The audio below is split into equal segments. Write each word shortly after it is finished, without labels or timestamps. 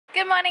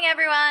Good morning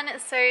everyone.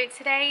 So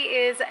today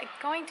is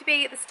going to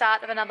be the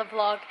start of another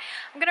vlog.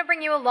 I'm going to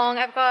bring you along.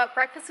 I've got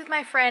breakfast with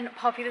my friend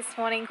Poppy this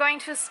morning. Going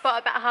to a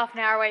spot about half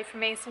an hour away from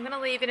me, so I'm going to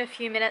leave in a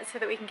few minutes so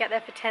that we can get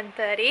there for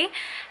 10:30.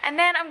 And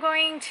then I'm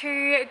going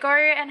to go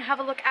and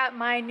have a look at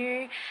my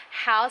new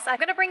house. I'm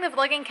going to bring the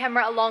vlogging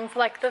camera along for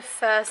like the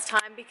first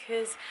time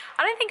because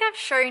I don't think I've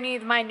shown you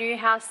my new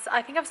house.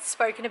 I think I've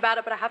spoken about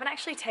it, but I haven't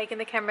actually taken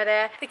the camera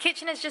there. The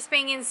kitchen is just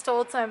being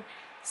installed, so I'm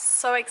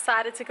so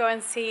excited to go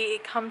and see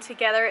it come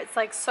together. It's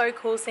like so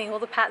cool seeing all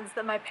the patterns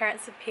that my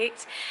parents have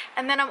picked.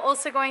 And then I'm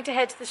also going to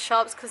head to the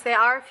shops because there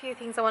are a few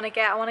things I want to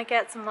get. I want to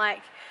get some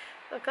like,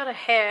 I've got a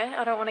hair,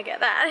 I don't want to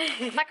get that.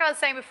 Like I was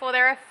saying before,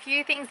 there are a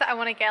few things that I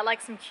want to get,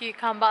 like some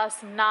cucumbers,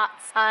 some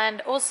nuts,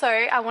 and also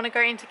I want to go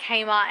into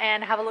Kmart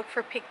and have a look for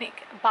a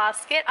picnic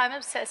basket. I'm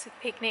obsessed with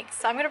picnics,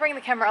 so I'm going to bring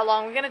the camera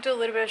along. We're going to do a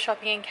little bit of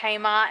shopping in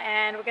Kmart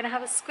and we're going to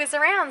have a squiz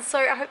around. So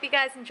I hope you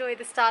guys enjoy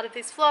the start of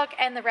this vlog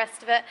and the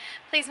rest of it.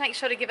 Please make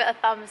sure to give it a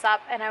thumbs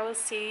up and I will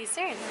see you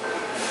soon.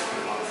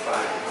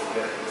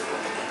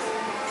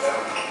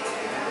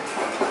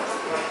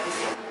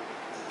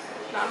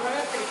 No, I'm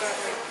gonna think about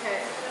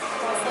it.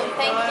 Awesome,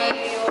 thank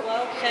you. You're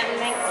welcome.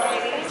 Thanks,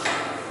 ladies.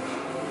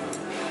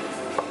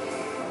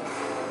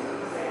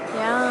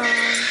 Yeah.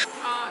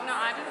 No,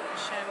 I didn't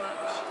share much.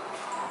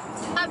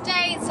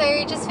 Update, so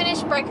just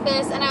finished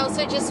breakfast and I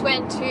also just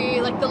went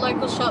to like the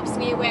local shops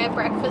near where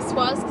breakfast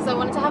was because I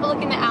wanted to have a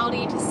look in the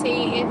Aldi to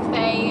see if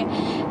they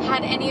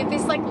had any of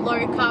this like low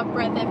carb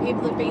bread that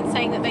people have been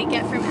saying that they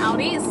get from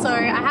Aldi. So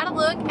I had a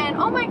look and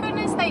oh my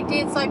goodness they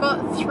did. So I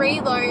got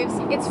 3 loaves.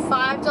 It's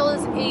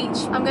 $5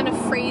 each. I'm going to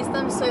freeze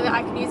them so that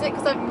I can use it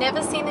because I've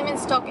never seen them in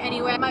stock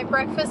anywhere. My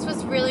breakfast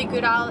was really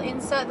good. I'll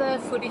insert the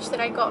footage that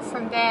I got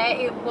from there.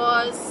 It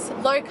was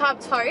low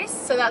carb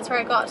toast, so that's where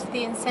I got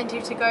the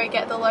incentive to go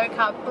get the low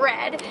carb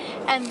bread,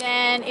 and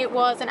then it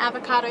was an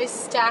avocado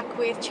stack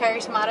with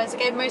cherry tomatoes. I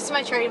gave most of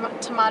my cherry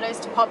tomatoes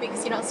to Poppy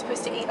because you're not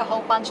supposed to eat a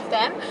whole bunch of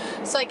them,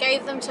 so I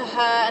gave them to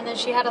her, and then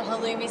she had a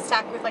halloumi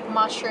stack with like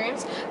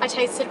mushrooms. I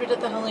tasted a bit of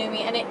the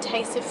halloumi and it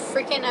tasted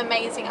freaking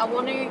amazing. I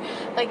want to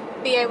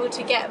like be able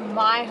to get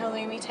my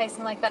halloumi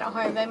tasting like that at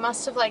home. They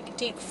must have like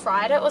deep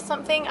fried it or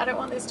something. I don't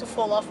want this to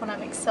fall off when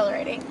I'm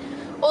accelerating.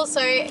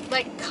 Also,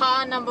 like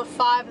car number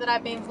 5 that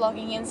I've been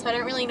vlogging in, so I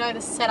don't really know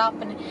the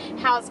setup and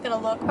how it's going to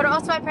look. But I'm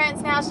off to my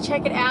parents' now to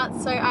check it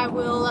out, so I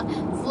will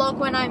vlog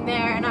when I'm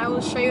there and I will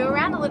show you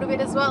around a little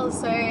bit as well.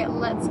 So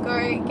let's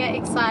go get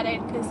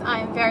excited because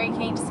I'm very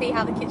keen to see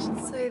how the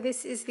kitchen. So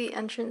this is the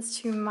entrance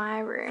to my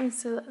room,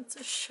 so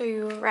let's show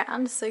you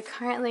around. So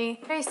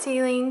currently no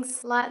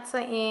ceilings, lights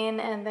are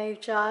in and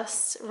they've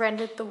just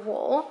rendered the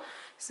wall.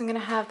 So I'm going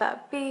to have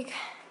that big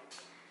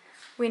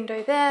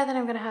window there, then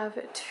I'm going to have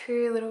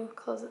 2 little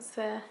closets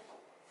there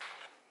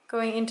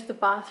going into the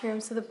bathroom.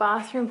 So the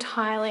bathroom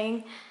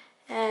tiling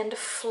and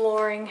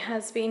flooring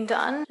has been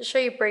done. To show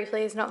you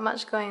briefly, there's not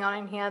much going on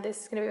in here.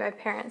 This is going to be my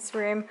parents'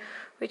 room,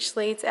 which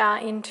leads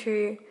out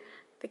into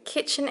the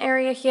kitchen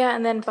area here,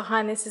 and then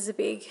behind this is a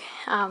big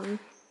what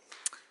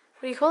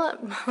do you call it?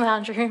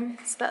 Lounge room.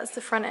 So that's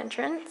the front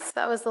entrance.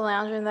 That was the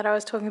lounge room that I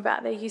was talking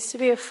about. There used to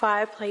be a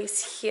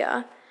fireplace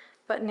here,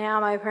 but now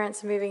my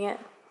parents are moving it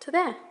to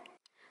there.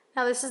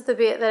 Now this is the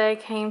bit that I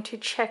came to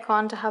check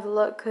on to have a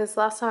look because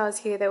last time I was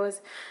here there was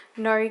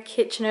no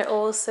kitchen at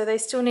all, so they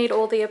still need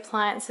all the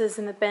appliances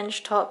and the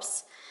bench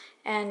tops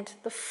and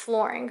the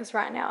flooring because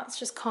right now it's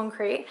just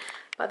concrete,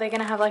 but they're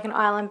going to have like an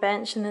island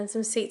bench and then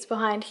some seats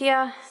behind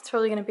here. It's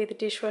probably going to be the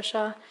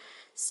dishwasher,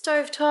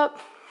 stovetop,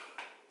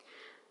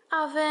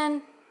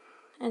 oven,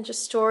 and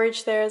just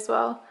storage there as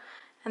well.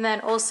 And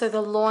then also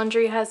the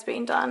laundry has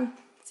been done.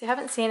 So you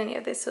haven't seen any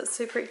of this, so it's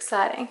super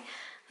exciting.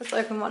 Let's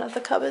open one of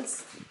the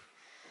cupboards.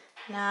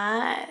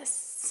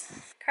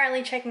 Nice.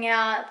 Currently checking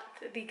out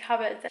the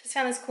cupboards. I just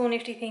found this cool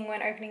nifty thing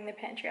when opening the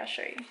pantry. I'll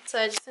show you. So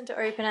I just went to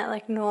open it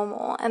like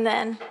normal and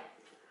then,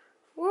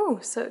 woo,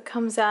 so it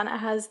comes out and it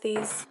has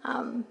these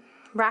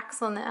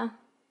racks on there.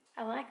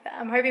 I like that.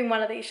 I'm hoping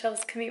one of these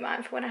shelves can be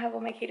mine for when I have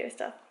all my keto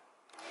stuff.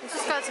 I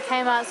just got to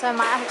Kmart, so I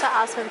might have to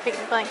ask where the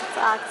picnic blankets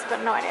are because I've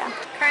got no idea.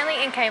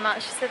 Currently in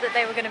Kmart, she said that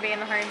they were going to be in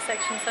the home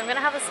section, so I'm going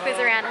to have a squiz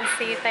around and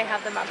see if they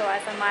have them.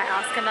 Otherwise I might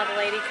ask another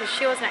lady because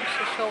she wasn't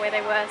actually sure where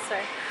they were, so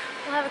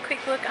we'll have a quick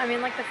look. I'm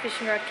in like the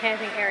fishing rod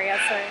camping area,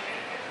 so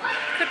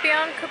could be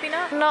on, could be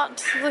not.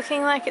 Not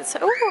looking like it's,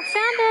 oh,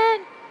 found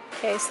it!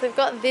 Okay, so they've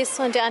got this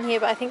one down here,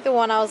 but I think the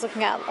one I was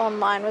looking at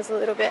online was a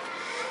little bit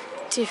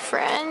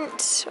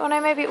different. Or no,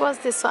 maybe it was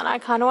this one. I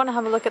kind of want to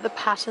have a look at the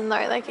pattern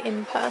though, like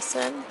in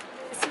person.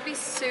 This would be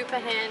super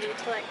handy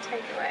to like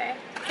take away.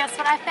 Guess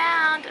what I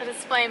found? A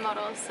display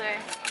model, so it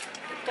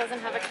doesn't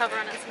have a cover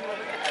on it, so we'll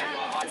look at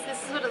that. So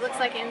this is what it looks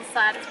like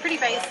inside. It's pretty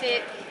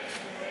basic.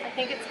 I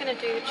think it's going to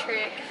do the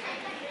trick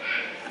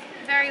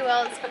very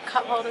well. It's got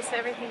cup holders, so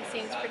everything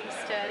seems pretty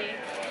sturdy.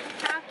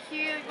 How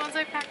cute. once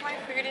I pack my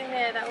food in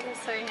there, that will be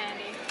so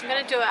handy. I'm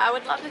gonna do it. I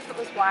would love if it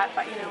was white,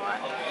 but you know what?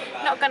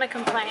 Not gonna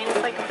complain.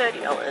 It's like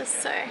 $30,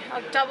 so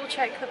I'll double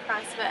check the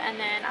price of it and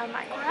then I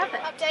might grab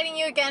it. Updating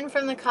you again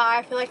from the car.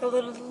 I feel like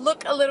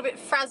look a little bit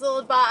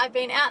frazzled, but I've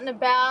been out and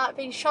about,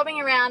 been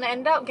shopping around. I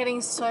ended up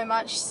getting so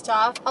much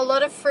stuff. A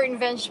lot of fruit and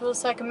vegetables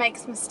so I can make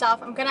some stuff.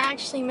 I'm gonna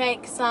actually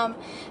make some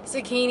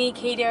zucchini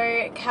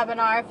keto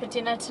carbonara for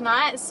dinner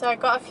tonight, so I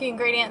got a few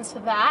ingredients for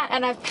that,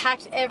 and I've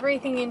packed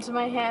everything into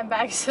my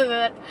handbag so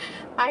that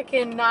I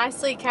can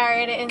nicely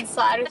carry it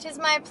inside. That is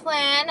my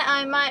plan.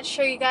 I might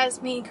show you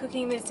guys me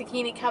cooking the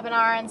zucchini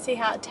carbonara and see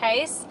how it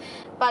tastes,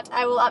 but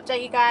I will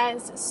update you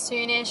guys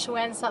soonish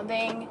when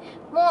something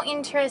more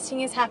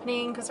interesting is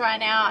happening, because right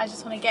now I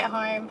just want to get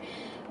home,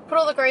 put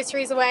all the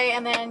groceries away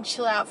and then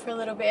chill out for a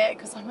little bit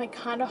because I'm like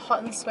kind of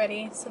hot and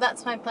sweaty. So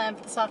that's my plan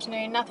for this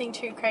afternoon. Nothing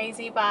too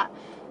crazy, but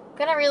I'm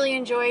gonna really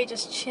enjoy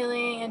just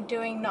chilling and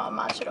doing not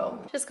much at all.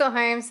 Just got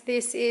home, so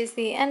this is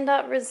the end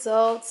up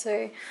result.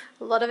 So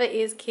a lot of it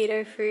is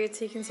keto food.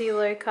 So you can see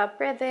low carb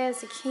bread there,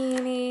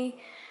 zucchini,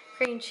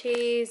 cream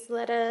cheese,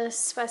 lettuce,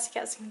 spicy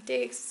capsicum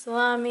sticks,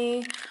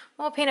 salami,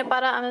 more peanut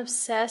butter. I'm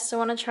obsessed. I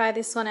want to try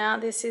this one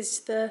out. This is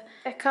the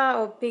Becca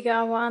or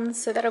bigger one,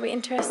 so that'll be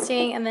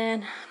interesting. And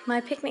then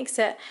my picnic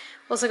set.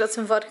 Also got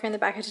some vodka in the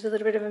back. I did a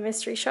little bit of a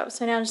mystery shop,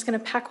 so now I'm just going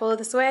to pack all of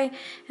this away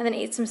and then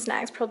eat some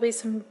snacks, probably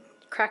some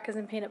crackers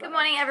and peanut butter. Good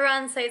morning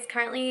everyone. So it's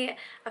currently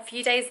a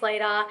few days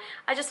later.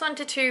 I just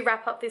wanted to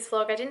wrap up this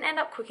vlog. I didn't end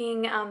up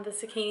cooking the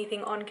zucchini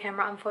thing on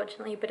camera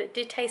unfortunately, but it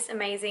did taste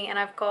amazing and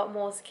I've got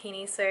more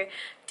zucchini, so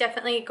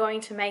definitely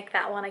going to make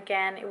that one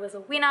again. It was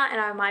a winner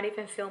and I might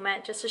even film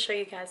it just to show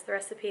you guys the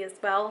recipe as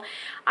well.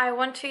 I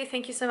want to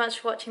thank you so much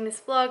for watching this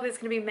vlog. There's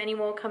going to be many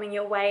more coming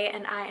your way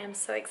and I am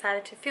so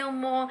excited to film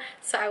more,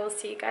 so I will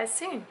see you guys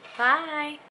soon. Bye!